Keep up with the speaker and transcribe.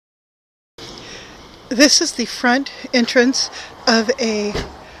This is the front entrance of a,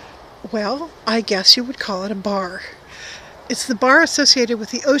 well, I guess you would call it a bar. It's the bar associated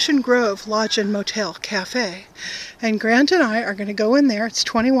with the Ocean Grove Lodge and Motel Cafe. And Grant and I are going to go in there. It's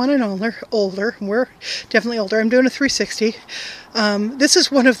 21 and older. We're definitely older. I'm doing a 360. This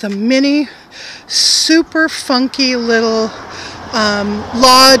is one of the many super funky little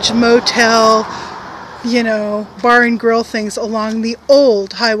lodge, motel, you know, bar and grill things along the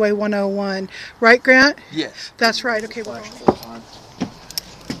old Highway 101. Right, Grant? Yes. That's right. Okay, well.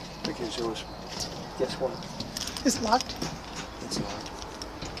 Because yours. Guess what? Is it locked? It's locked.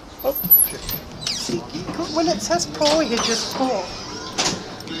 Oh, when it says pull, you just pull.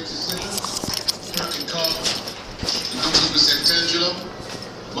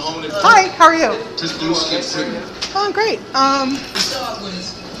 Hi, how are you? Oh, great.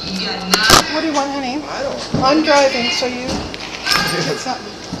 What do you want, honey? I don't know. I'm driving, so you get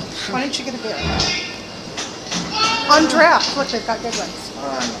something. Why don't you get a beer? On draft. Look, they've got good ones.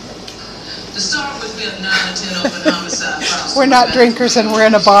 We're not drinkers and we're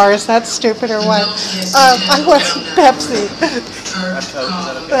in a bar. Is that stupid or what? I want Pepsi.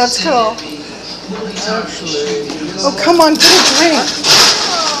 That's cool. Actually, oh, come on, get a drink.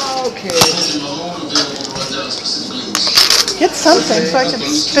 Okay. Get something so I can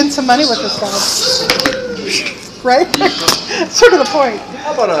spend some money with this guy. Right? Sort of the point.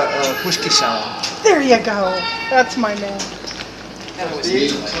 How about a whiskey sour? There you go. That's my man.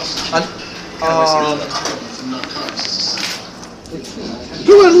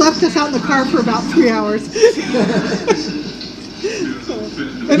 He would have left us out in the car for about 3 hours.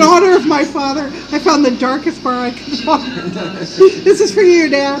 In honor of my father, I found the darkest bar I could find. This is for you,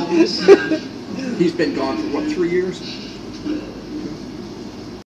 Dad. He's been gone for what, 3 years?